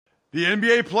The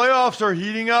NBA playoffs are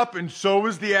heating up, and so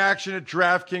is the action at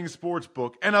DraftKings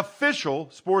Sportsbook, an official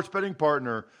sports betting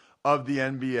partner of the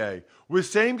NBA. With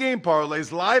same-game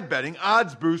parlays, live betting,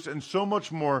 odds boosts, and so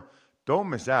much more, don't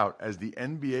miss out as the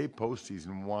NBA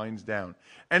postseason winds down.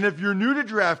 And if you're new to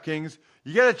DraftKings,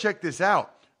 you got to check this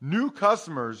out. New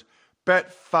customers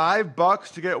bet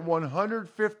 $5 to get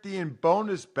 $150 in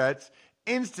bonus bets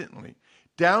instantly.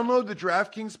 Download the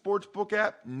DraftKings Sportsbook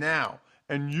app now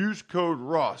and use code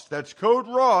ROSS. That's code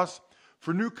ROSS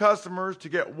for new customers to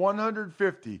get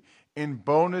 $150 in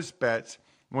bonus bets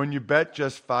when you bet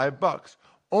just $5.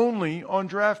 Only on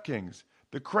DraftKings.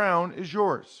 The crown is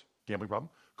yours. Gambling problem?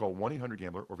 Call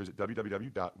 1-800-GAMBLER or visit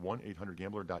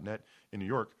www.1800gambler.net. In New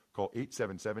York, call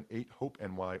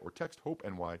 877-8-HOPE-NY or text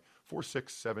HOPE-NY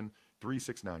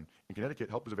 467-369. In Connecticut,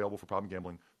 help is available for problem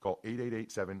gambling. Call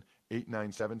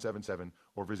 888-7-897-7777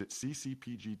 or visit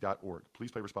ccpg.org.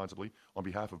 Please play responsibly on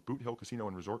behalf of Boot Hill Casino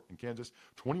and Resort in Kansas.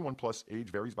 21 plus, age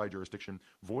varies by jurisdiction.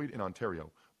 Void in Ontario.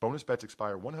 Bonus bets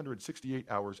expire 168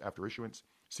 hours after issuance.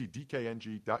 See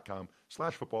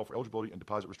dkng.com/football for eligibility and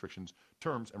deposit restrictions,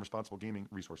 terms, and responsible gaming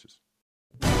resources.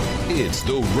 It's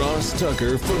the Ross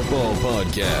Tucker Football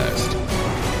Podcast.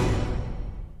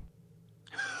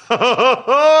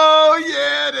 Oh,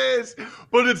 yeah, it is.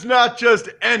 But it's not just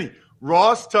any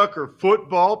Ross Tucker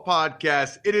Football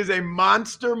Podcast. It is a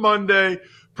Monster Monday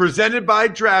presented by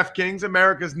DraftKings,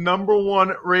 America's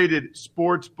 #1 rated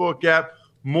sportsbook app.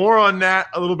 More on that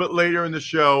a little bit later in the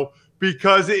show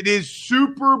because it is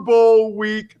Super Bowl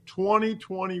week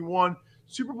 2021.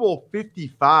 Super Bowl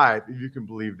 55, if you can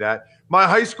believe that. My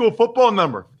high school football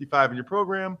number, 55 in your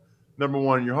program,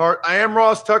 #1 in your heart. I am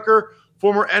Ross Tucker,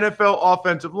 former NFL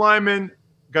offensive lineman.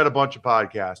 Got a bunch of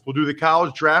podcasts. We'll do the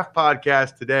college draft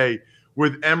podcast today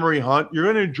with Emory Hunt. You're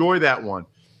going to enjoy that one.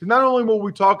 Because not only will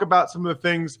we talk about some of the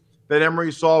things that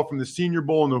Emory saw from the Senior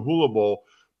Bowl and the Hula Bowl,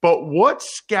 but what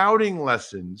scouting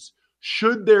lessons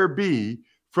should there be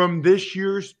from this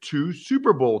year's 2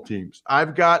 Super Bowl teams?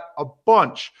 I've got a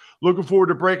bunch. Looking forward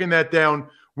to breaking that down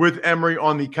with Emory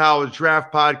on the College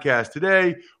Draft Podcast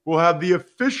today. We'll have the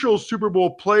official Super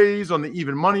Bowl plays on the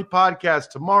Even Money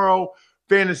Podcast tomorrow.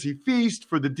 Fantasy Feast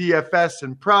for the DFS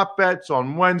and prop bets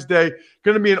on Wednesday.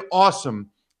 Going to be an awesome,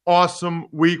 awesome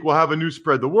week. We'll have a new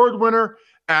Spread the Word winner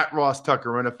at Ross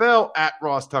Tucker NFL, at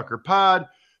Ross Tucker Pod.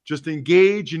 Just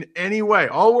engage in any way.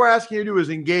 All we're asking you to do is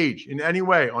engage in any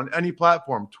way on any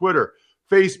platform, Twitter,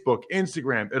 Facebook,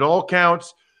 Instagram. It all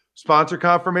counts. Sponsor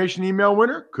confirmation email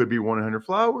winner could be 100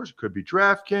 Flowers, could be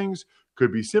DraftKings,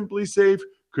 could be Simply Safe,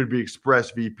 could be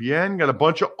ExpressVPN. Got a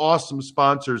bunch of awesome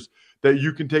sponsors that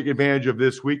you can take advantage of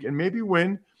this week and maybe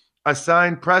win a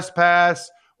signed press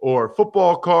pass or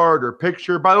football card or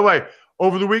picture. By the way,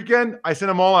 over the weekend, I sent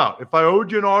them all out. If I owed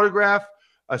you an autograph,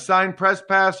 a signed press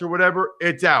pass or whatever,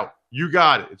 it's out. You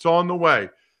got it. It's on the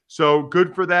way. So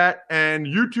good for that. And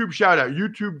YouTube shout out,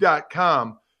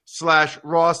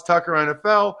 youtube.com/Ross Tucker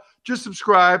NFL. Just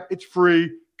subscribe. It's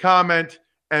free. Comment,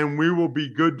 and we will be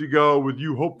good to go with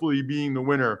you hopefully being the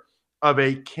winner of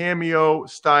a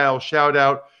cameo-style shout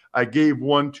out. I gave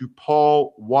one to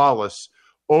Paul Wallace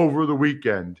over the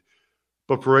weekend.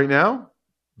 But for right now,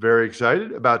 very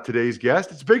excited about today's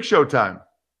guest. It's Big Show time.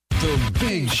 The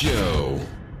Big Show.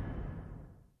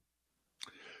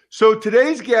 So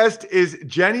today's guest is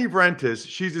Jenny Vrentas.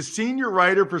 She's a senior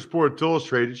writer for Sports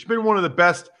Illustrated. She's been one of the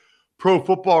best pro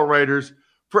football writers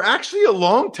for actually a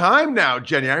long time now,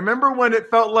 Jenny. I remember when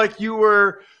it felt like you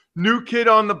were new kid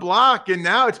on the block, and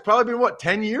now it's probably been,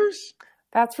 10 years?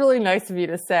 That's really nice of you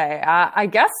to say. I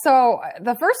guess so.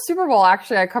 The first Super Bowl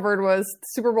actually I covered was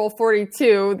Super Bowl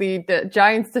 42, the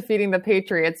Giants defeating the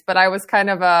Patriots, but I was kind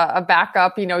of a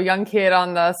backup, young kid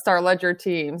on the Star Ledger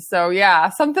team. So yeah,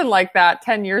 something like that,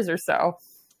 10 years or so.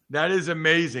 That is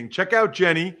amazing. Check out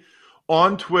Jenny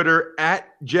on Twitter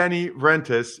at Jenny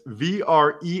Vrentas,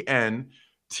 Vrentas.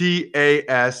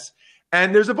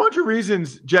 And there's a bunch of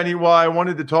reasons, Jenny, why I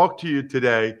wanted to talk to you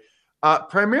today.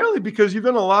 Primarily because you've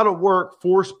done a lot of work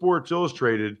for Sports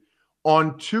Illustrated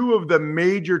on 2 of the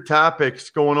major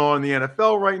topics going on in the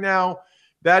NFL right now.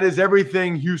 That is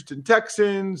everything Houston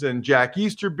Texans and Jack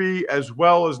Easterby, as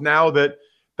well as now that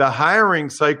the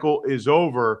hiring cycle is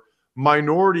over,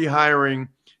 minority hiring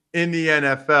in the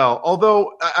NFL.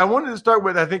 Although I wanted to start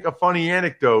with, I think, a funny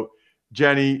anecdote,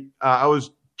 Jenny.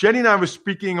 Jenny and I was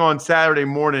speaking on Saturday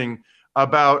morning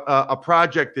about a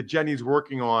project that Jenny's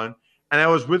working on. And I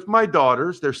was with my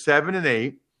daughters, they're 7 and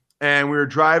 8, and we were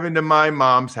driving to my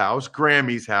mom's house,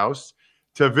 Grammy's house,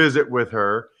 to visit with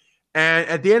her. And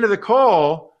at the end of the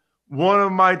call, one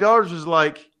of my daughters was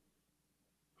like,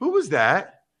 "Who was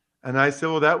that?" And I said,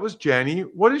 "Well, that was Jenny.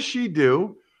 What does she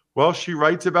do?" Well, she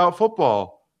writes about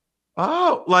football.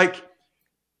 Oh, like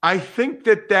I think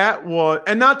that was,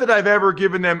 and not that I've ever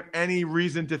given them any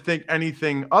reason to think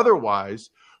anything otherwise,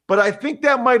 but I think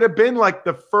that might have been like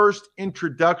the first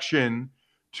introduction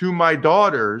to my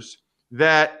daughters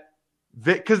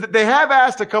because they have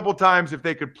asked a couple times if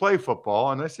they could play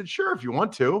football. And I said, sure, if you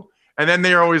want to. And then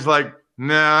they're always like,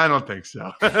 nah, I don't think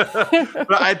so.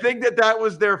 But I think that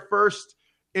was their first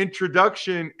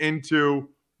introduction into,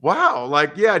 wow,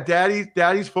 like, yeah,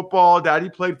 daddy's football. Daddy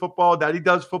played football. Daddy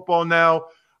does football now.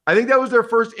 I think that was their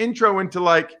first intro into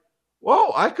like,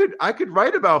 whoa, I could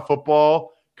write about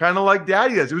football kind of like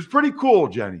daddy does. It was pretty cool,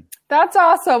 Jenny. That's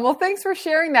awesome. Well, thanks for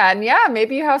sharing that. And yeah,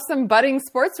 maybe you have some budding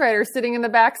sports writers sitting in the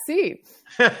back seat.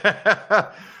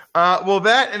 Well,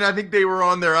 that, and I think they were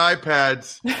on their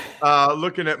iPads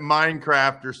looking at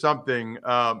Minecraft or something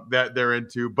that they're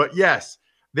into. But yes,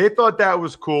 they thought that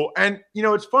was cool. And,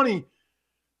 it's funny.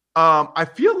 I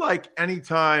feel like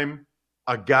anytime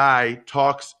a guy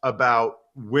talks about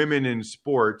women in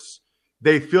sports,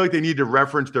 they feel like they need to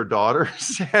reference their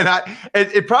daughters. And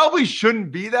it probably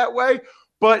shouldn't be that way.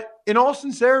 But in all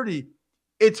sincerity,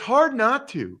 it's hard not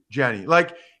to, Jenny.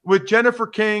 Like with Jennifer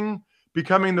King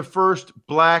becoming the first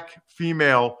Black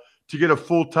female to get a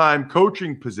full-time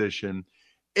coaching position,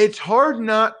 it's hard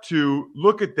not to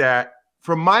look at that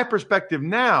from my perspective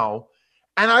now.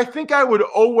 And I think I would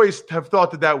always have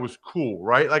thought that was cool,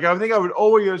 right? Like I think I would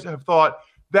always have thought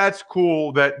that's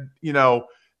cool that,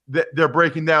 that they're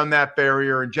breaking down that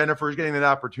barrier and Jennifer's getting that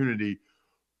opportunity.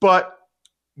 But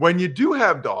when you do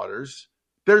have daughters,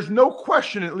 there's no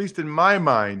question, at least in my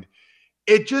mind,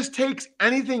 it just takes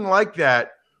anything like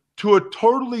that to a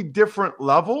totally different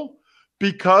level,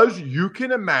 because you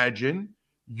can imagine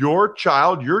your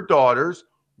child, your daughters,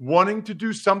 wanting to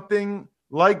do something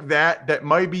like that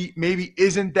maybe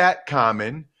isn't that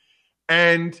common,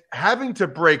 and having to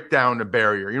break down a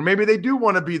barrier. Maybe they do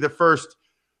want to be the first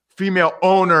female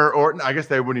owner, or I guess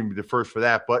they wouldn't even be the first for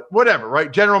that, but whatever,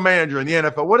 right? General manager in the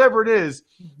NFL, whatever it is.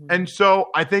 Mm-hmm. And so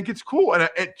I think it's cool. And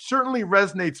it certainly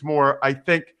resonates more, I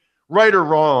think, right or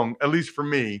wrong, at least for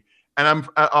me. And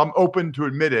I'm open to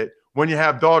admit it, when you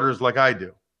have daughters like I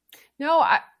do. No,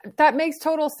 that makes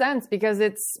total sense, because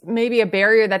it's maybe a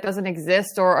barrier that doesn't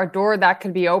exist or a door that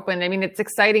could be opened. I mean, it's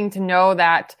exciting to know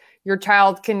that your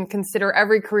child can consider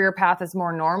every career path as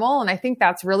more normal. And I think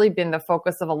that's really been the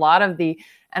focus of a lot of the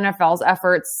NFL's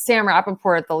efforts. Sam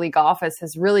Rappaport at the league office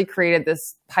has really created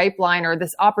this pipeline, or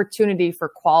this opportunity for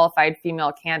qualified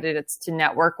female candidates to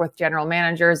network with general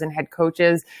managers and head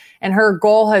coaches. And her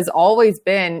goal has always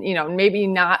been, maybe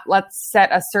not let's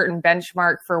set a certain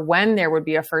benchmark for when there would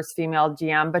be a first female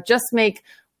GM, but just make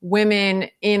women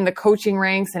in the coaching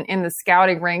ranks and in the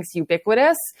scouting ranks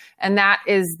ubiquitous. And that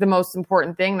is the most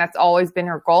important thing. That's always been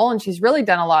her goal. And she's really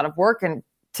done a lot of work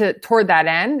toward that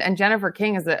end. And Jennifer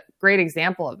King is a great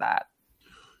example of that.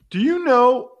 Do you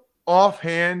know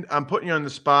offhand, I'm putting you on the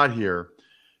spot here,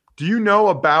 do you know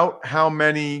about how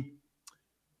many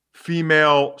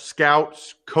female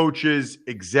scouts, coaches,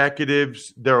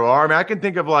 executives there are? I mean, I can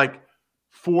think of like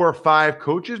 4 or 5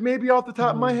 coaches maybe off the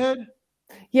top of my head.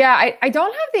 Yeah, I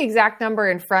don't have the exact number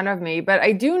in front of me, but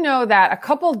I do know that a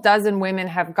couple dozen women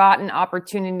have gotten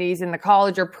opportunities in the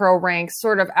college or pro ranks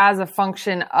sort of as a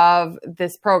function of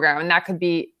this program. And that could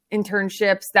be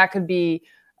internships, that could be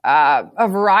a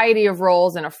variety of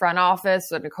roles in a front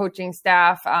office and a coaching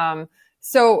staff.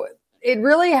 So it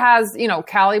really has,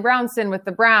 Callie Brownson with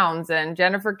the Browns, and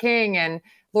Jennifer King and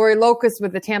Lori Locust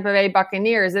with the Tampa Bay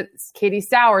Buccaneers. It's Katie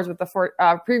Sowers with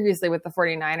previously with the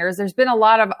 49ers. There's been a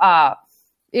lot of,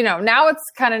 now it's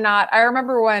kind of not. I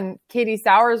remember when Katie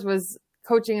Sowers was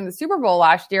coaching in the Super Bowl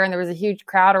last year, and there was a huge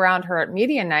crowd around her at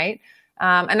media night.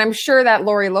 And I'm sure that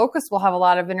Lori Locust will have a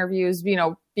lot of interviews,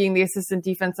 being the assistant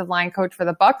defensive line coach for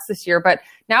the Bucs this year. But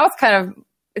now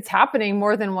it's happening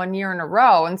more than one year in a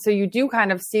row. And so you do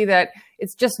kind of see that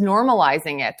it's just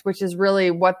normalizing it, which is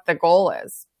really what the goal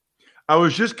is. I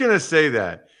was just going to say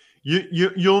that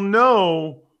you'll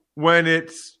know when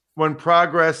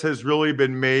progress has really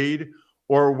been made,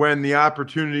 or when the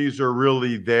opportunities are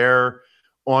really there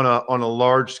on a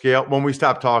large scale, when we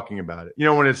stop talking about it.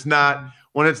 When it's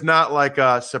not like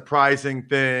a surprising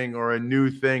thing or a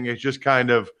new thing, it's just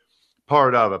kind of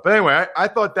part of it. But anyway, I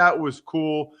thought that was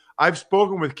cool. I've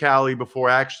spoken with Callie before,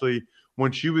 actually,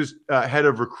 when she was head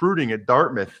of recruiting at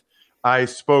Dartmouth. I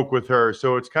spoke with her.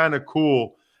 So it's kind of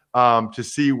cool to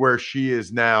see where she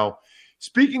is now.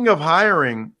 Speaking of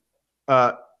hiring,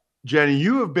 Jenny,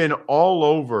 you have been all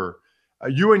over,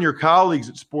 you and your colleagues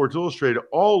at Sports Illustrated,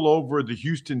 all over the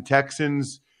Houston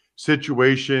Texans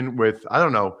situation with,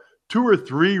 2 or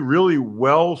 3 really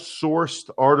well-sourced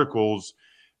articles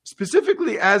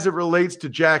specifically as it relates to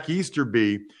Jack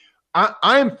Easterby,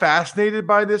 I am fascinated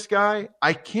by this guy.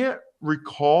 I can't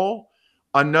recall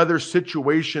another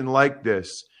situation like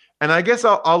this. And I guess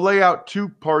I'll lay out two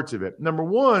parts of it. Number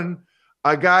one,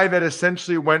 a guy that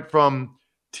essentially went from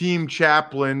team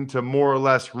chaplain to more or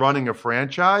less running a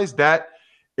franchise. That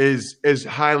is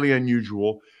highly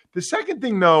unusual. The second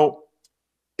thing, though,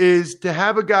 is to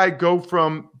have a guy go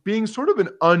from being sort of an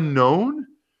unknown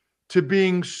to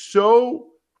being so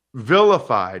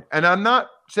vilified. And I'm not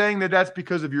saying that that's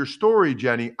because of your story,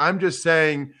 Jenny. I'm just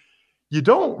saying you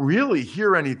don't really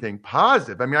hear anything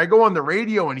positive. I mean, I go on the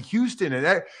radio in Houston,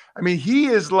 and he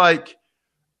is like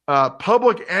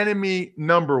public enemy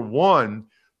number one,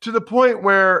 to the point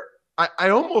where I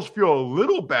almost feel a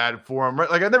little bad for him,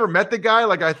 right? Like, I never met the guy.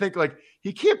 Like, I think like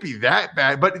he can't be that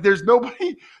bad, but there's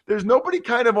nobody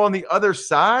kind of on the other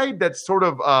side that's sort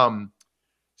of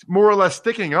more or less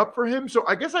sticking up for him. So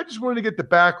I guess I just wanted to get the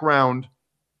background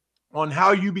on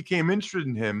how you became interested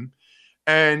in him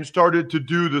and started to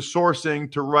do the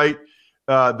sourcing to write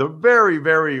the very,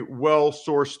 very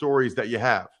well-sourced stories that you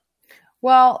have.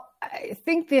 Well, I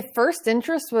think the first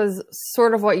interest was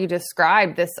sort of what you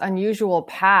described, this unusual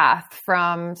path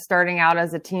from starting out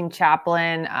as a team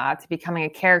chaplain to becoming a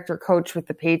character coach with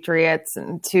the Patriots,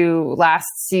 and to last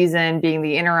season being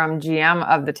the interim GM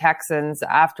of the Texans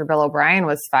after Bill O'Brien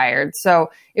was fired. So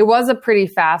it was a pretty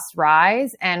fast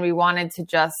rise, and we wanted to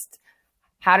just,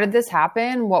 how did this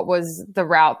happen? What was the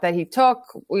route that he took?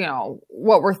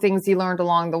 What were things he learned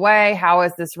along the way? How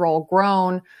has this role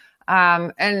grown?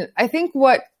 And I think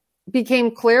what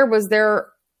became clear was there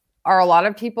are a lot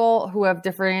of people who have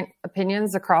different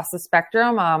opinions across the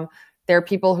spectrum. There are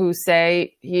people who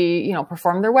say he,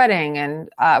 performed their wedding and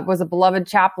was a beloved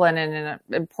chaplain and an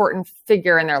important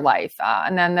figure in their life.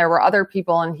 And then there were other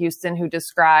people in Houston who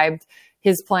described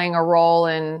his playing a role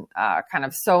in kind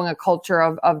of sowing a culture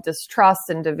of distrust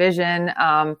and division,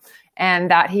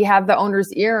 and that he had the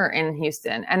owner's ear in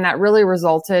Houston. And that really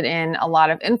resulted in a lot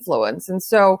of influence. And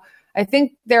so I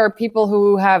think there are people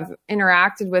who have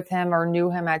interacted with him or knew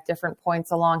him at different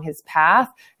points along his path.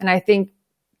 And I think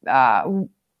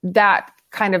that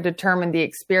kind of determined the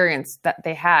experience that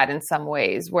they had in some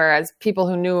ways, whereas people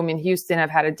who knew him in Houston have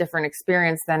had a different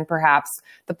experience than perhaps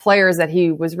the players that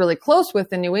he was really close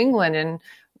with in New England and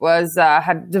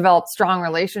had developed strong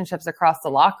relationships across the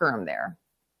locker room there.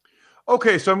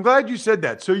 Okay, so I'm glad you said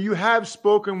that. So you have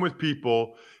spoken with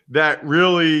people that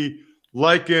really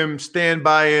like him, stand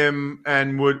by him,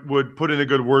 and would put in a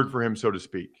good word for him, so to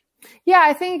speak. Yeah,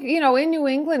 I think, in New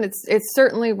England, it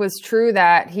certainly was true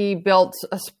that he built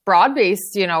a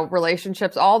broad-based,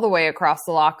 relationships all the way across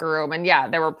the locker room. And yeah,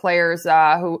 there were players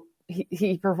who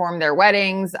he performed their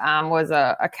weddings, was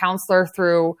a counselor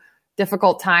through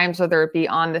difficult times, whether it be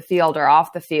on the field or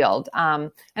off the field.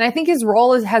 And I think his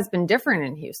role has been different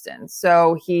in Houston.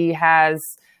 So he has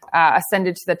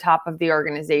ascended to the top of the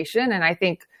organization. And I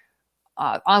think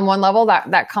on one level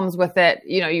that comes with it,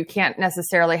 you can't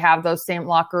necessarily have those same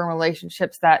locker room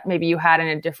relationships that maybe you had in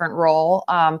a different role.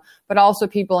 But also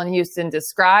people in Houston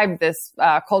describe this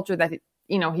culture that,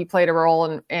 he played a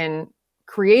role in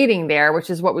creating there, which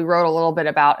is what we wrote a little bit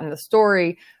about in the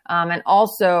story. And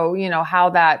also, how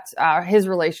that his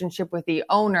relationship with the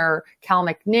owner, Cal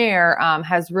McNair,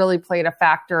 has really played a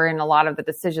factor in a lot of the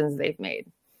decisions they've made.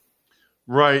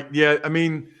 Right. Yeah. I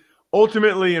mean,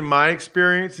 ultimately, in my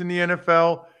experience in the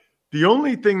NFL, the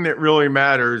only thing that really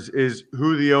matters is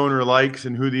who the owner likes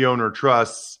and who the owner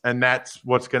trusts, and that's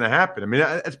what's going to happen. I mean,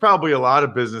 it's probably a lot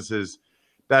of businesses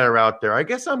that are out there. I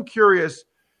guess I'm curious,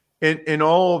 in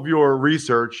all of your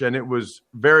research, and it was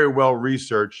very well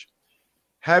researched,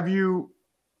 have you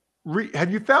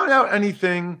found out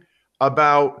anything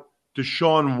about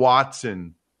Deshaun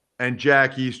Watson and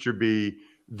Jack Easterby,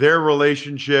 their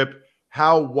relationship,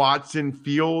 how Watson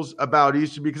feels about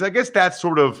Easterby? Because I guess that's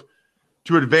sort of,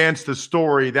 to advance the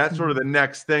story, that's sort of the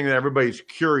next thing that everybody's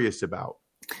curious about.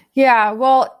 Yeah,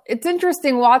 well, it's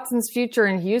interesting. Watson's future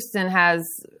in Houston has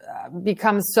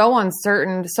become so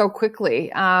uncertain so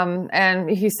quickly. And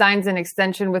he signs an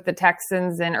extension with the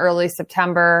Texans in early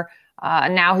September.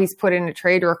 And now he's put in a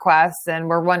trade request, and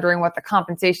we're wondering what the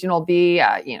compensation will be.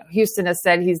 Houston has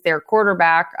said he's their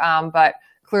quarterback, but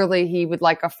clearly he would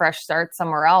like a fresh start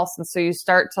somewhere else. And so you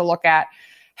start to look at,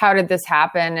 how did this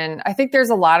happen? And I think there's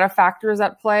a lot of factors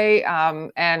at play.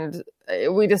 And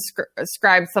we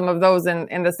described some of those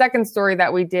in the second story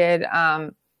that we did,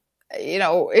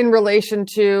 in relation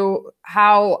to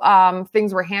how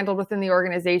things were handled within the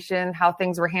organization, how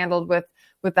things were handled with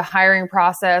the hiring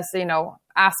process,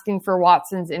 asking for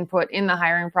Watson's input in the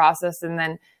hiring process, and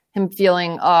then him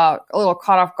feeling a little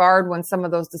caught off guard when some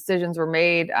of those decisions were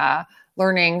made,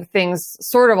 learning things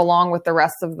sort of along with the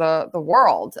rest of the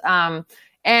world.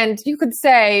 And you could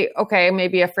say, okay,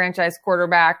 maybe a franchise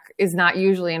quarterback is not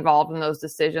usually involved in those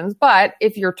decisions, but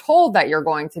if you're told that you're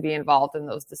going to be involved in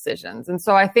those decisions. And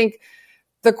so I think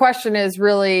the question is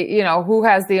really, who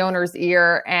has the owner's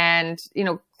ear? And,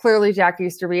 clearly Jack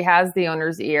Easterby has the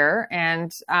owner's ear.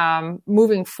 And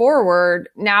moving forward,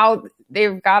 now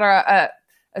they've got a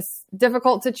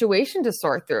difficult situation to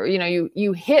sort through.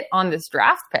 You hit on this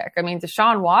draft pick. I mean,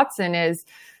 Deshaun Watson is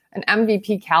an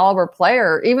MVP caliber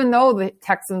player, even though the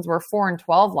Texans were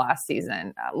 4-12 last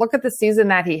season. Look at the season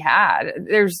that he had.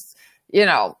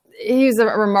 He's a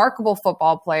remarkable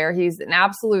football player. He's an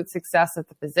absolute success at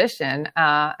the position.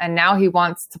 And now he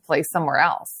wants to play somewhere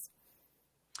else.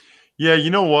 Yeah.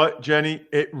 You know what, Jenny?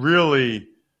 They really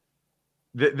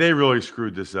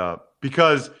screwed this up,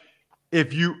 because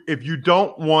if you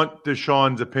don't want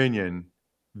Deshaun's opinion,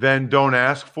 then don't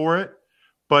ask for it.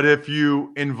 But if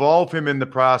you involve him in the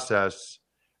process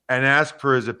and ask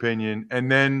for his opinion,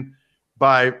 and then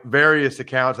by various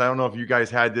accounts, I don't know if you guys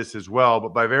had this as well,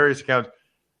 but by various accounts,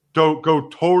 don't go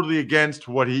totally against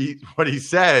what he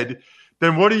said,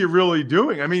 then what are you really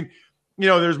doing? I mean,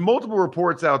 there's multiple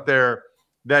reports out there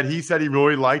that he said he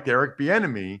really liked Eric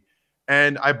Bieniemy,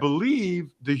 and I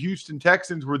believe the Houston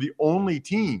Texans were the only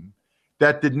team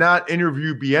that did not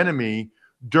interview Bieniemy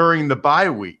during the bye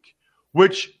week.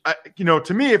 Which,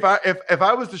 to me, if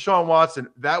I was Deshaun Watson,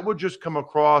 that would just come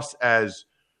across as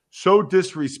so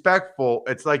disrespectful.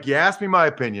 It's like, you asked me my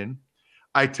opinion,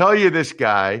 I tell you this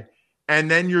guy,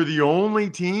 and then you're the only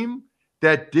team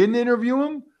that didn't interview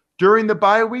him during the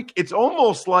bye week. It's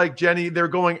almost like, Jenny, they're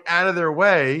going out of their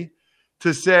way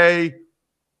to say,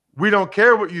 we don't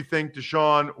care what you think,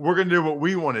 Deshaun. We're going to do what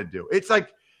we want to do. It's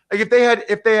like if they had,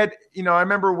 I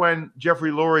remember when Jeffrey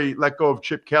Lurie let go of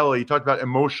Chip Kelly, he talked about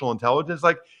emotional intelligence.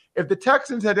 Like, if the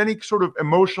Texans had any sort of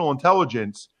emotional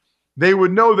intelligence, they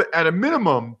would know that at a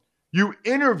minimum, you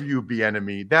interview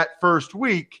Bieniemy that first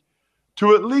week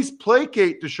to at least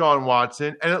placate Deshaun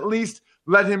Watson and at least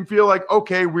let him feel like,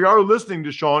 okay, we are listening to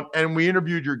Deshaun and we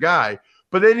interviewed your guy.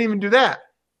 But they didn't even do that.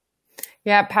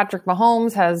 Yeah, Patrick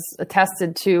Mahomes has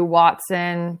attested to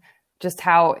Watson just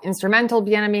how instrumental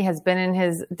Bieniemy has been in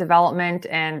his development.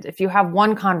 And if you have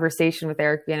one conversation with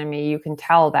Eric Bieniemy, you can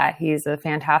tell that he's a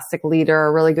fantastic leader,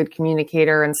 a really good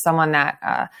communicator, and someone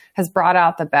that has brought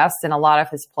out the best in a lot of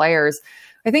his players.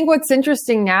 I think what's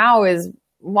interesting now is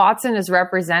Watson is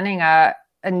representing a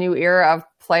new era of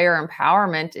player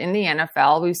empowerment in the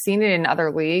NFL. We've seen it in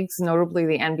other leagues, notably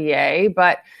the NBA,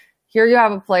 but here you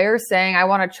have a player saying, I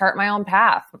want to chart my own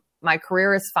path. My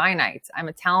career is finite. I'm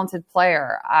a talented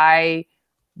player. I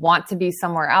want to be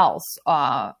somewhere else,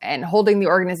 and holding the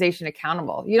organization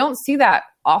accountable. You don't see that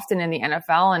often in the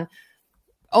NFL, and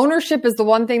ownership is the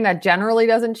one thing that generally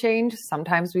doesn't change.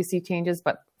 Sometimes we see changes,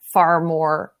 but far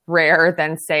more rare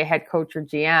than, say, head coach or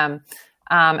GM.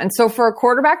 And so for a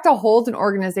quarterback to hold an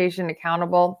organization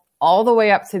accountable all the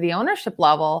way up to the ownership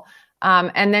level,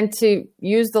 and then to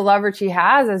use the leverage he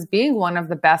has as being one of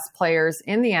the best players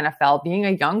in the NFL, being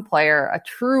a young player, a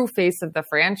true face of the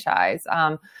franchise.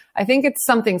 I think it's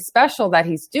something special that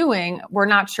he's doing. We're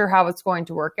not sure how it's going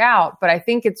to work out, but I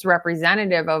think it's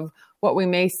representative of what we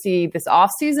may see this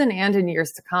offseason and in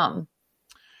years to come.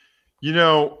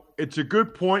 It's a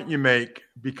good point you make,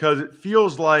 because it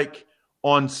feels like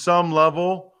on some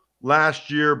level last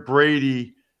year,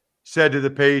 Brady said to the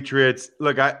Patriots,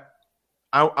 look,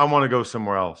 I want to go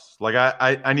somewhere else. Like,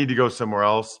 I need to go somewhere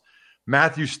else.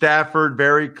 Matthew Stafford,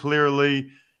 very clearly.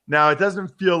 Now, it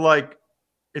feels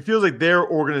like their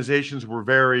organizations were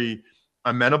very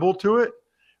amenable to it,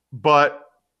 but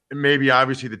maybe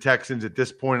obviously the Texans at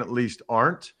this point at least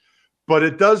aren't. But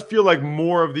it does feel like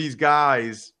more of these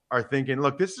guys are thinking,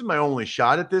 look, this is my only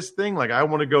shot at this thing. Like, I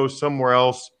want to go somewhere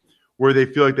else where they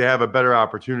feel like they have a better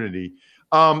opportunity.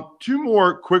 Two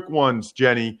more quick ones,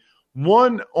 Jenny.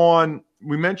 One on,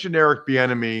 we mentioned Eric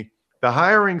Bieniemy. The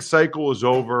hiring cycle is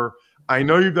over. I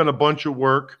know you've done a bunch of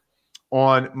work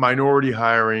on minority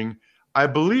hiring. I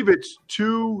believe it's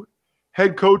 2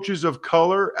 head coaches of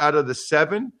color out of the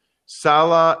 7,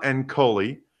 Salah and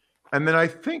Culley. And then I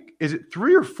think, is it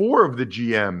 3 or 4 of the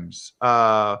GMs?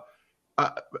 I'm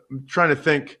trying to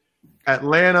think.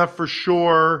 Atlanta for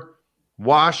sure,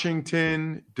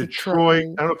 Washington, Detroit.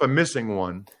 I don't know if I'm missing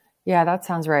one. Yeah, that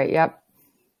sounds right. Yep.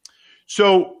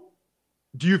 So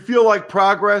do you feel like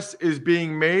progress is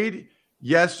being made?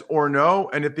 Yes or no?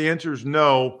 And if the answer is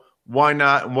no, why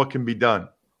not? And what can be done?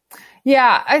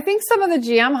 Yeah, I think some of the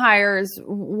GM hires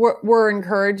were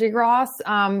encouraging, Ross.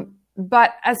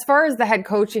 But as far as the head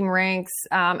coaching ranks,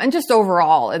 and just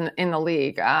overall in the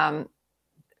league,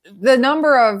 the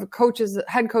number of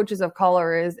head coaches of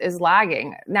color is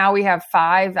lagging. Now we have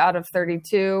 5 out of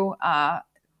 32,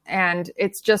 and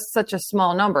it's just such a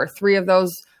small number.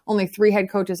 Only 3 head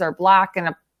coaches are Black in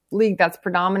a league that's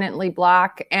predominantly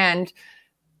Black. And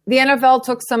the NFL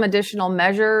took some additional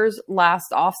measures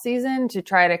last offseason to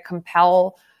try to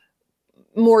compel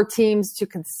more teams to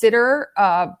consider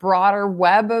a broader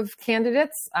web of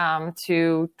candidates,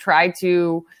 to try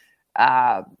to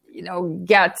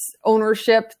get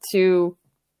ownership to,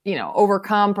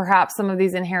 overcome perhaps some of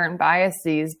these inherent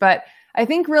biases. But I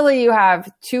think really you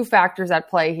have 2 factors at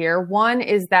play here. One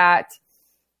is that,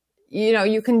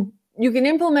 you can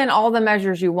implement all the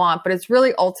measures you want, but it's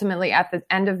really ultimately at the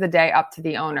end of the day up to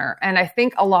the owner. And I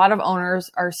think a lot of owners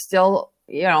are still,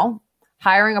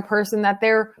 hiring a person that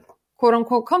they're quote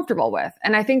unquote comfortable with.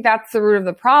 And I think that's the root of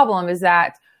the problem, is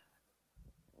that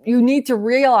you need to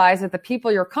realize that the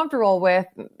people you're comfortable with,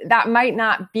 that might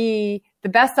not be the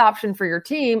best option for your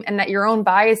team, and that your own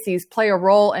biases play a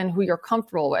role in who you're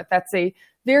comfortable with. That's a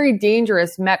very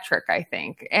dangerous metric, I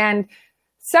think. And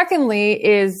secondly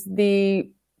is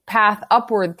the path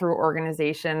upward through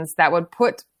organizations that would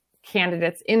put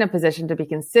candidates in a position to be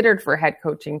considered for head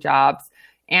coaching jobs.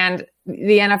 And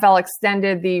the NFL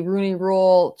extended the Rooney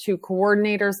Rule to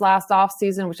coordinators last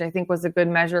offseason, which I think was a good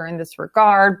measure in this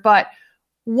regard. But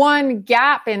one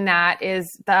gap in that is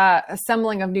the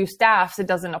assembling of new staffs it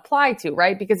doesn't apply to,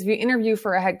 right? Because if you interview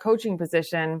for a head coaching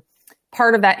position,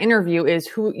 part of that interview is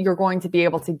who you're going to be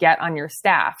able to get on your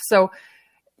staff. So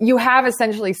you have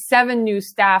essentially 7 new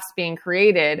staffs being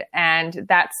created, and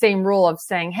that same rule of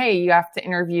saying, hey, you have to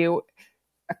interview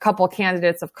a couple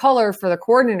candidates of color for the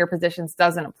coordinator positions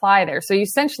doesn't apply there. So you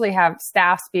essentially have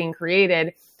staffs being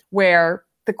created where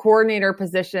the coordinator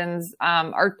positions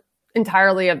are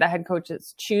entirely of the head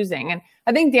coach's choosing. And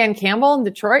I think Dan Campbell in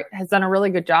Detroit has done a really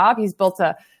good job. He's built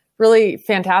a really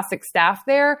fantastic staff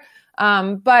there.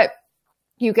 But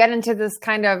you get into this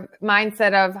kind of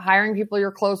mindset of hiring people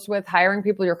you're close with, hiring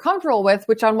people you're comfortable with,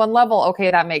 which on one level,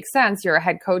 okay, that makes sense. You're a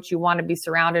head coach. You want to be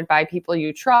surrounded by people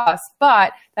you trust.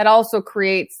 But that also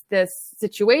creates this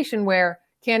situation where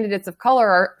candidates of color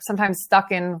are sometimes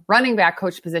stuck in running back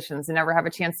coach positions and never have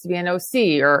a chance to be an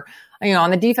OC, or, on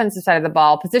the defensive side of the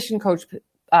ball, position coach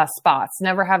spots,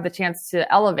 never have the chance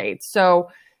to elevate.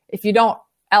 So if you don't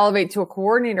elevate to a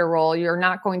coordinator role, you're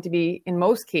not going to be, in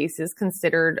most cases,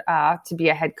 considered to be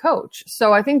a head coach.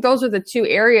 So I think those are the 2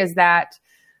 areas that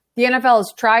the NFL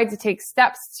has tried to take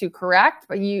steps to correct,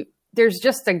 but there's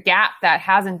just a gap that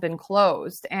hasn't been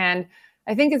closed. And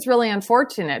I think it's really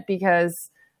unfortunate because,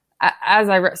 as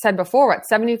I said before,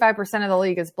 75% of the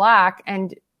league is Black.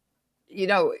 And,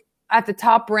 at the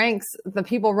top ranks, the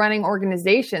people running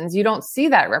organizations, you don't see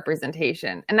that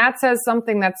representation. And that says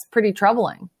something that's pretty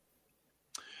troubling.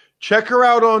 Check her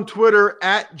out on Twitter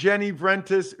at Jenny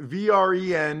Vrentas,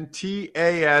 Vrentas.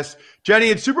 Jenny,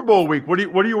 it's Super Bowl week. What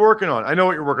are you working on? I know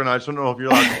what you're working on. I just don't know if you're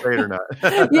allowed to say it or not.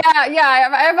 Yeah.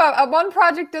 I have a one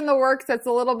project in the works that's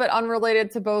a little bit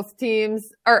unrelated to both teams,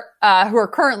 or who are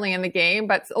currently in the game,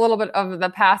 but a little bit of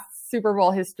the past Super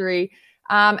Bowl history.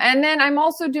 And then I'm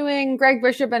also doing Greg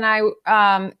Bishop,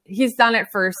 and he's done it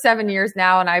for 7 years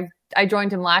now, and I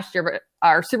joined him last year, but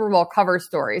our Super Bowl cover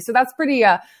story. So that's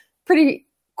pretty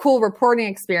cool reporting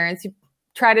experience. You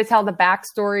try to tell the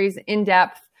backstories in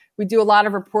depth. We do a lot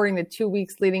of reporting the 2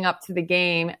 weeks leading up to the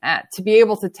game to be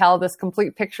able to tell this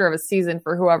complete picture of a season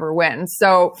for whoever wins.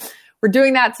 So we're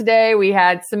doing that today. We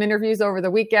had some interviews over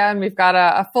the weekend. We've got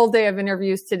a full day of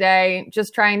interviews today,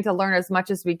 just trying to learn as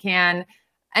much as we can.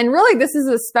 And really, this is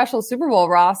a special Super Bowl,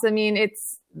 Ross. I mean,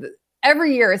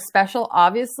 every year is special,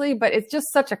 obviously, but it's just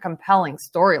such a compelling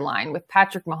storyline with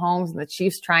Patrick Mahomes and the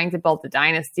Chiefs trying to build the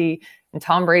dynasty, and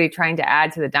Tom Brady trying to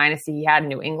add to the dynasty he had in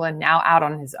New England, now out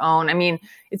on his own. I mean,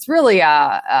 it's really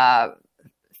a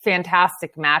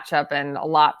fantastic matchup, and a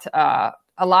lot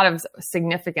of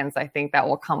significance, I think, that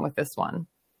will come with this one.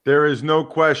 There is no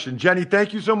question. Jenny,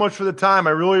 thank you so much for the time.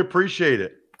 I really appreciate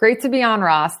it. Great to be on,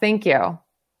 Ross. Thank you.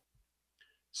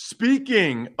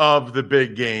 Speaking of the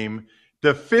big game,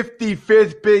 the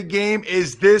 55th big game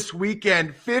is this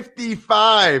weekend.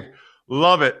 55.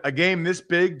 Love it. A game this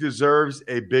big deserves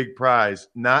a big prize,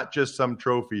 not just some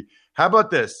trophy. How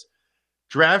about this?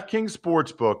 DraftKings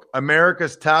Sportsbook,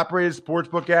 America's top-rated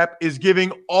sportsbook app, is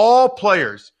giving all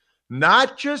players,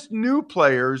 not just new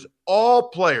players, all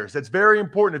players. That's very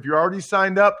important. If you're already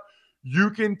signed up, you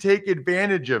can take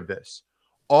advantage of this.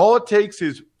 All it takes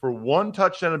is for one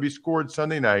touchdown to be scored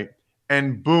Sunday night,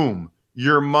 and boom,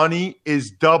 your money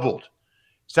is doubled.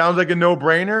 Sounds like a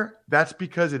no-brainer? That's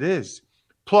because it is.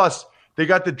 Plus, They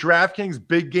got the DraftKings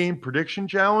Big Game Prediction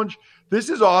Challenge. This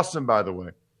is awesome, by the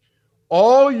way.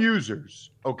 All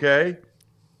users, okay,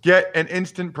 get an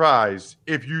instant prize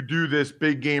if you do this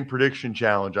Big Game Prediction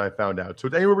Challenge, I found out. So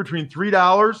it's anywhere between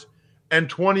 $3 and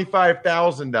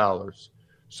 $25,000.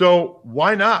 So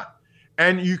why not?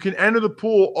 And you can enter the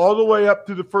pool all the way up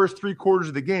through the first 3 quarters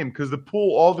of the game because the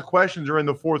pool, all the questions are in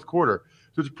the 4th quarter.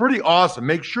 So it's pretty awesome.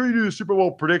 Make sure you do the Super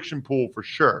Bowl prediction pool for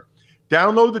sure.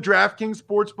 Download the DraftKings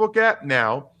Sportsbook app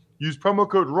now. Use promo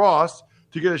code Ross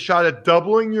to get a shot at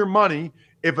doubling your money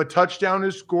if a touchdown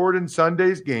is scored in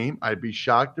Sunday's game. I'd be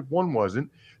shocked if one wasn't.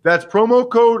 That's promo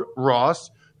code Ross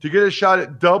to get a shot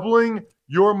at doubling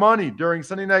your money during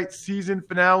Sunday night season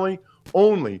finale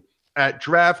only at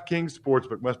DraftKings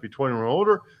Sportsbook. Must be 21 or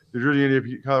older. New Jersey,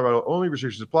 Indiana, Colorado only.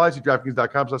 Restrictions apply. See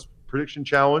DraftKings.com/prediction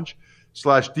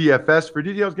challenge/DFS for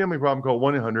details. Gambling problem, call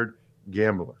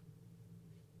 1-800-GAMBLER.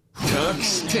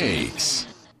 Tux Takes.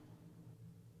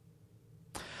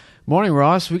 Morning,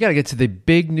 Ross. We got to get to the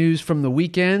big news from the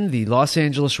weekend. The Los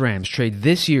Angeles Rams trade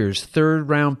this year's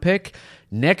 3rd-round pick,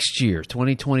 next year,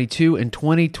 2022 and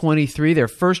 2023, their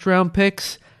first-round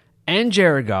picks, and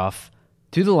Jared Goff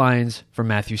to the Lions for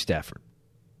Matthew Stafford.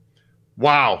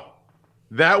 Wow.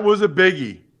 That was a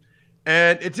biggie.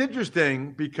 And it's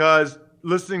interesting because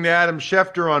listening to Adam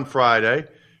Schefter on Friday,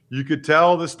 you could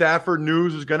tell the Stafford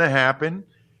news was going to happen.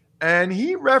 And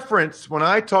he referenced, when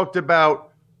I talked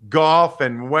about Goff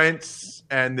and Wentz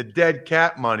and the dead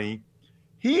cat money,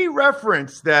 he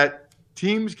referenced that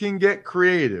teams can get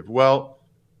creative. Well,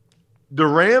 the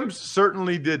Rams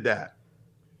certainly did that.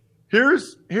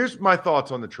 Here's my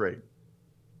thoughts on the trade.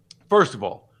 First of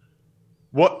all,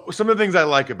 some of the things I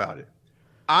like about it.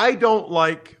 I don't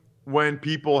like when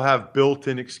people have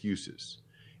built-in excuses.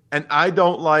 And I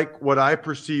don't like what I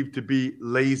perceive to be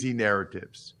lazy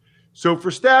narratives. So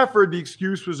for Stafford, the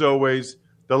excuse was always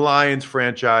the Lions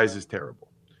franchise is terrible.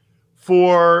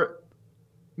 For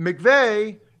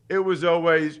McVay, it was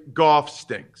always Goff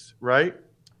stinks, right?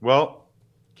 Well,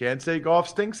 can't say Goff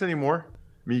stinks anymore. I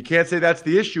mean, you can't say that's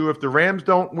the issue. If the Rams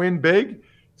don't win big,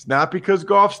 it's not because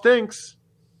Goff stinks,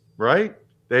 right?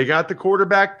 They got the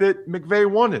quarterback that McVay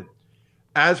wanted.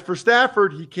 As for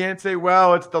Stafford, he can't say,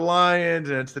 well, it's the Lions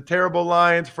and it's the terrible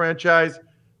Lions franchise.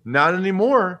 Not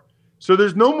anymore. So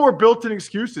there's no more built-in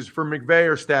excuses for McVay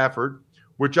or Stafford,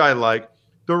 which I like.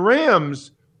 The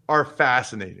Rams are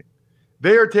fascinating.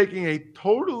 They are taking a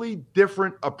totally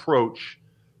different approach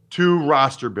to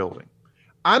roster building.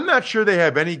 I'm not sure they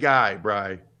have any guy,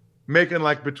 Bri, making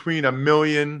like between $1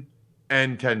 million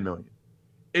and $10 million.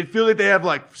 It feels like they have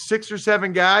like 6 or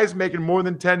 7 guys making more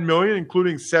than $10 million,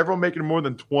 including several making more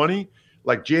than 20,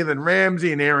 like Jalen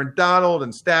Ramsey and Aaron Donald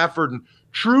and Stafford, and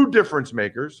true difference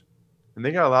makers. And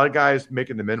they got a lot of guys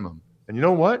making the minimum. And you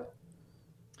know what?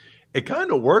 It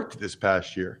kind of worked this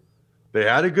past year. They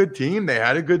had a good team. They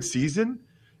had a good season.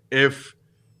 If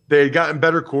they had gotten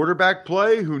better quarterback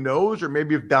play, who knows? Or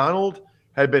maybe if Donald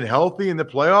had been healthy in the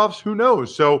playoffs, who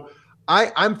knows? So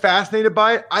I'm fascinated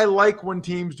by it. I like when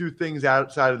teams do things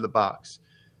outside of the box.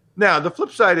 Now, the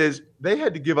flip side is they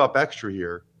had to give up extra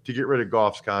here to get rid of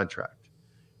Goff's contract.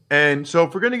 And so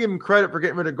if we're going to give him credit for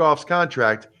getting rid of Goff's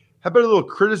contract, how about a little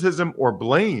criticism or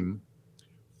blame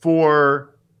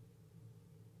for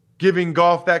giving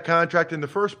Goff that contract in the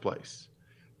first place?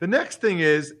 The next thing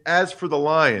is, as for the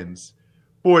Lions,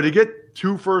 boy, to get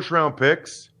 2 first-round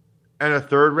picks and a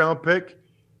 3rd-round pick,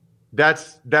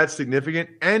 that's significant.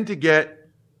 And to get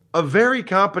a very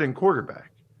competent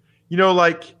quarterback. You know,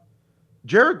 like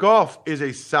Jared Goff is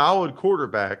a solid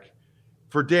quarterback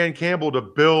for Dan Campbell to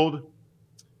build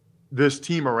this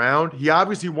team around. He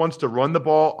obviously wants to run the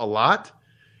ball a lot.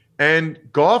 And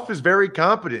Goff is very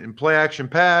competent in play action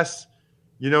pass,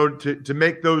 you know, to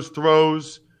make those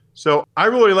throws. So I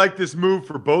really like this move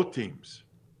for both teams.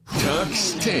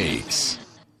 Tux Takes.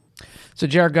 So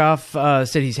Jared Goff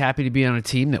said he's happy to be on a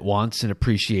team that wants and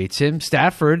appreciates him.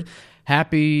 Stafford,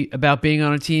 happy about being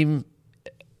on a team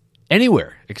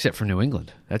anywhere except for New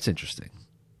England. That's interesting.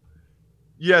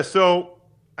 Yeah, so,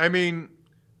 I mean,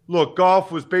 look,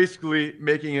 Goff was basically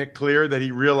making it clear that he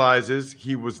realizes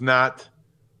he was not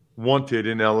wanted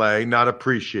in L.A., not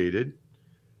appreciated.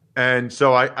 And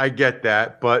so I get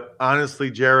that. But honestly,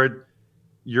 Jared,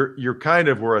 you're kind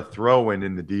of were a throw-in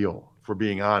in the deal, for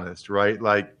being honest, right?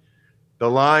 Like, the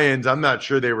Lions, I'm not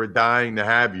sure they were dying to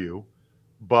have you,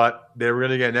 but they were going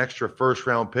to get an extra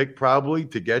first-round pick probably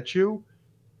to get you.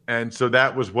 And so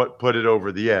that was what put it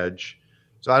over the edge.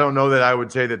 So I don't know that I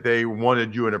would say that they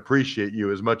wanted you and appreciate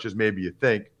you as much as maybe you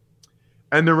think.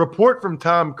 And the report from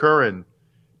Tom Curran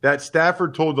that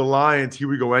Stafford told the Lions he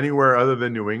would go anywhere other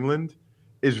than New England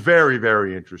is very,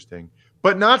 very interesting.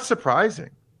 but not surprising.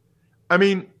 I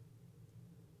mean,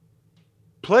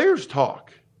 players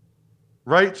talk,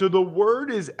 right? So the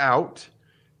word is out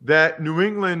that New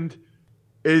England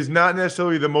is not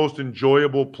necessarily the most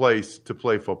enjoyable place to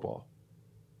play football,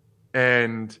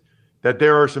 and that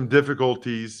there are some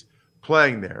difficulties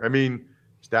playing there. I mean,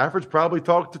 Stafford's probably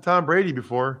talked to Tom Brady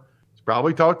before. He's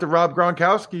probably talked to Rob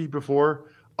Gronkowski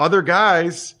before. Other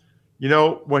guys,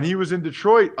 when he was in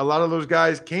Detroit, a lot of those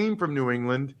guys came from New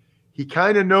England. He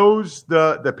kind of knows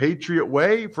the Patriot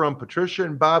way from Patricia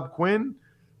and Bob Quinn.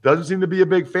 Doesn't seem to be a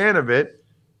big fan of it.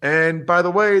 And by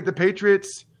the way, the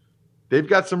Patriots, they've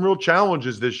got some real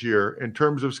challenges this year in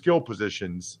terms of skill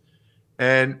positions.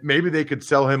 And maybe they could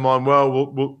sell him on,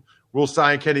 we'll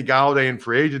sign Kenny Golladay in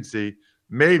free agency.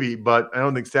 Maybe, but I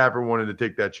don't think Stafford wanted to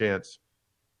take that chance.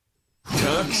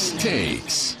 Tux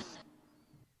Takes.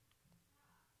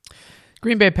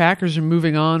 Green Bay Packers are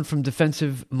moving on from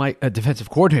defensive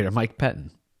coordinator Mike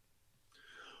Pettin.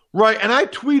 Right, and I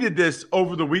tweeted this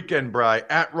over the weekend, Bri,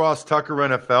 at Ross Tucker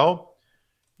NFL.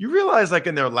 You realize,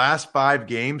 in their last 6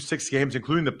 games,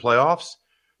 including the playoffs,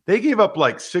 they gave up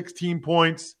 16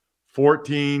 points,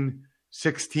 14,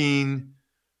 16,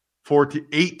 14,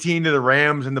 18 to the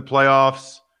Rams in the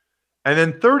playoffs, and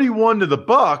then 31 to the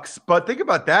Bucs. But think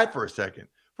about that for a second.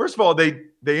 First of all, they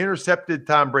intercepted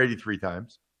Tom Brady 3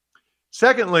 times.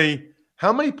 Secondly,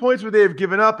 how many points would they have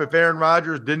given up if Aaron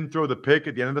Rodgers didn't throw the pick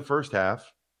at the end of the first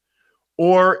half?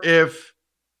 Or if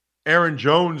Aaron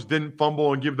Jones didn't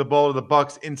fumble and give the ball to the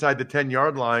Bucs inside the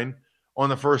 10-yard line on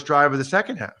the first drive of the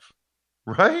second half,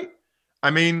 right?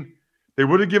 I mean, they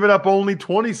would have given up only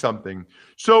 20-something.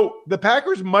 So the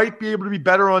Packers might be able to be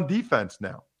better on defense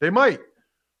now. They might.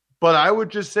 But I would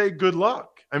just say good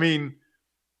luck. I mean,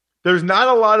 there's not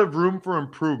a lot of room for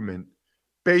improvement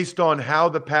based on how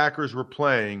the Packers were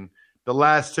playing the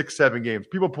last 6-7 games.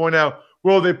 People point out,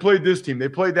 well, they played this team, they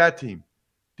played that team.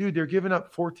 Dude, they're giving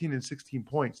up 14 and 16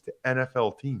 points to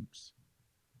NFL teams.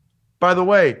 By the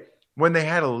way, when they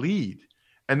had a lead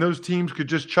and those teams could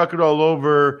just chuck it all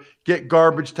over, get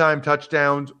garbage time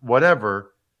touchdowns,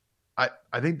 whatever, I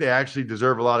think they actually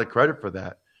deserve a lot of credit for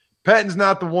that. Pettin's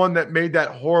not the one that made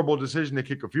that horrible decision to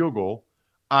kick a field goal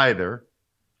either.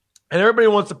 And everybody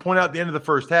wants to point out the end of the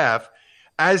first half,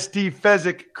 as Steve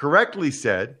Fezzik correctly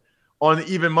said on the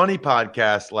Even Money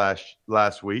podcast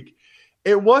last week,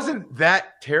 it wasn't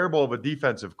that terrible of a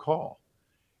defensive call.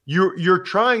 You're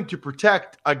trying to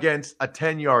protect against a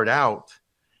 10-yard out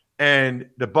and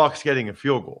the Bucs getting a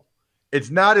field goal. It's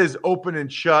not as open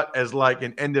and shut as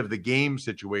an end of the game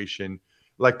situation,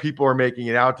 like people are making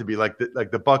it out to be. Like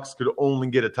the Bucs could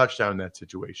only get a touchdown in that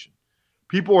situation.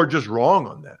 People are just wrong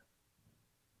on that.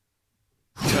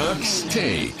 Tux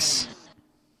Takes.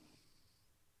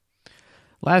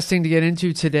 Last thing to get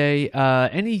into today,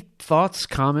 any thoughts,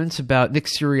 comments about Nick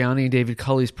Sirianni and David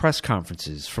Culley's press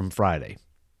conferences from Friday?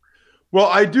 Well,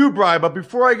 I do, Bri, but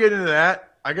before I get into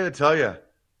that, I got to tell you,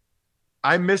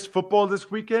 I missed football this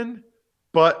weekend,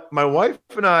 but my wife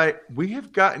and I, we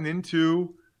have gotten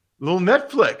into a little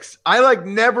Netflix. I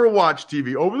never watch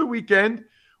TV. Over the weekend,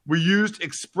 we used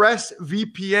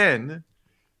ExpressVPN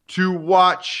to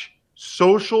watch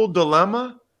Social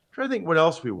Dilemma. I'm trying to think what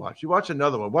else we watched. You watch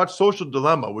another one. Watch Social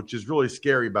Dilemma, which is really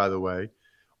scary, by the way,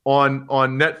 on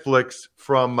Netflix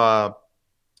from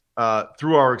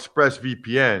through our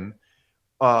ExpressVPN.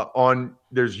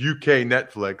 There's UK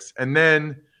Netflix, and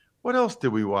then what else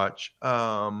did we watch?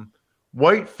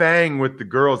 White Fang with the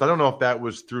girls. I don't know if that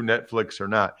was through Netflix or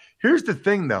not. Here's the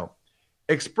thing, though: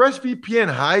 ExpressVPN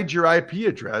hides your IP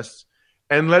address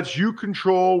and lets you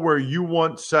control where you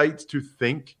want sites to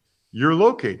think you're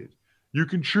located. You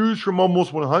can choose from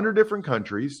almost 100 different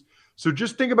countries. So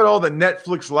just think about all the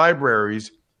Netflix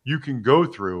libraries you can go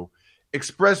through.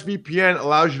 ExpressVPN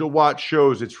allows you to watch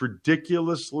shows. It's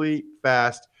ridiculously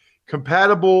fast,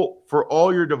 compatible for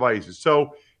all your devices.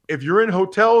 So if you're in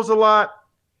hotels a lot,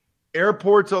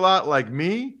 airports a lot like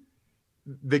me,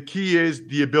 the key is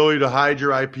the ability to hide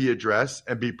your IP address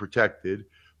and be protected.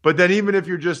 But then even if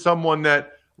you're just someone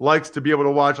that likes to be able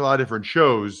to watch a lot of different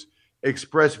shows,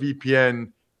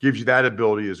 ExpressVPN gives you that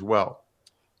ability as well.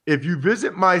 If you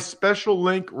visit my special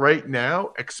link right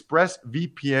now,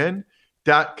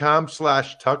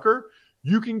 expressvpn.com/Tucker,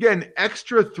 you can get an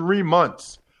extra 3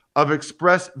 months of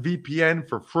ExpressVPN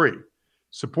for free.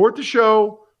 Support the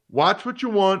show, watch what you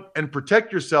want, and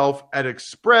protect yourself at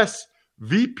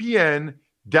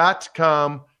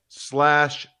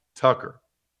expressvpn.com/Tucker.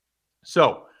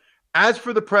 So, as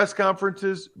for the press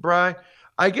conferences, Bri,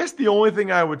 I guess the only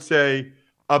thing I would say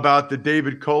about the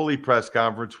David Culley press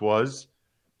conference was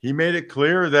he made it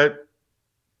clear that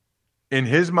in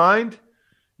his mind,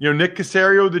 Nick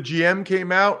Caserio, the GM,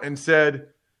 came out and said,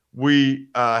 we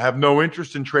have no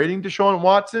interest in trading Deshaun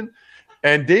Watson.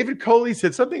 And David Coley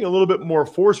said something a little bit more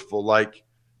forceful, like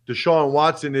Deshaun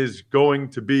Watson is going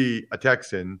to be a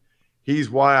Texan. He's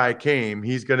why I came.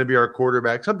 He's going to be our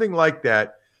quarterback. Something like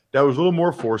that. That was a little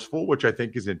more forceful, which I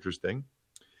think is interesting.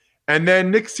 And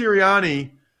then Nick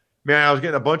Sirianni, man, I was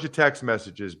getting a bunch of text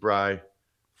messages, Bri,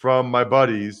 from my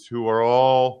buddies who are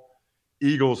all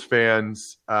Eagles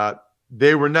fans.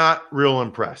 They were not real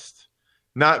impressed.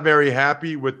 Not very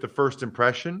happy with the first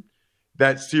impression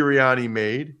that Sirianni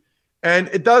made. And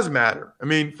it does matter. I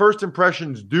mean, first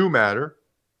impressions do matter.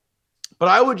 But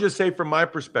I would just say from my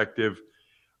perspective,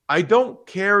 I don't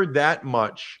care that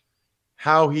much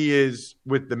how he is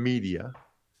with the media.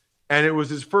 And it was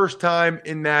his first time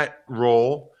in that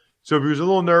role. So if he was a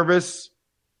little nervous,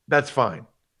 that's fine.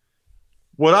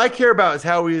 What I care about is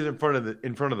how he is in front of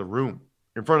the room,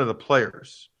 in front of the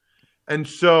players. And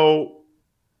so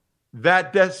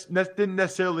that didn't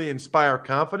necessarily inspire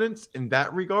confidence in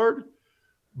that regard.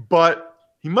 But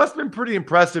he must have been pretty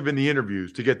impressive in the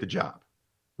interviews to get the job,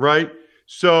 right?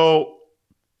 So,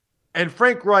 and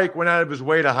Frank Reich went out of his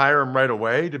way to hire him right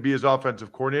away to be his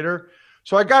offensive coordinator.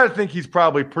 So I got to think he's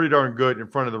probably pretty darn good in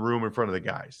front of the room, in front of the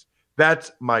guys.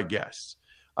 That's my guess.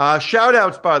 Shout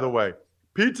outs, by the way,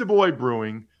 Pizza Boy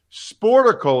Brewing,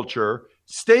 Sporticulture,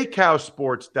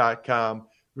 SteakhouseSports.com,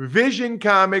 Vision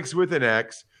Comics with an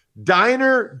X,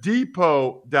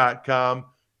 DinerDepot.com.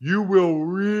 You will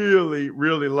really,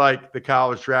 really like the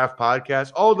College Draft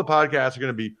podcast. All the podcasts are going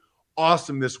to be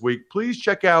awesome this week. Please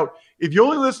check out, if you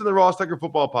only listen to the Ross Tucker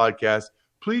Football Podcast,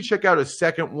 please check out a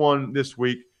second one this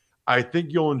week. I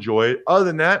think you'll enjoy it. Other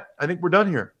than that, I think we're done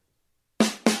here.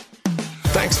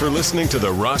 Thanks for listening to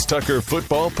the Ross Tucker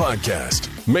Football Podcast.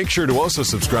 Make sure to also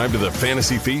subscribe to the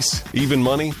Fantasy Feast, Even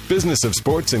Money, Business of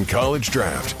Sports, and College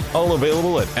Draft. All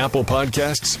available at Apple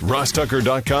Podcasts,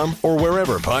 rosstucker.com, or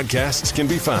wherever podcasts can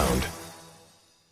be found.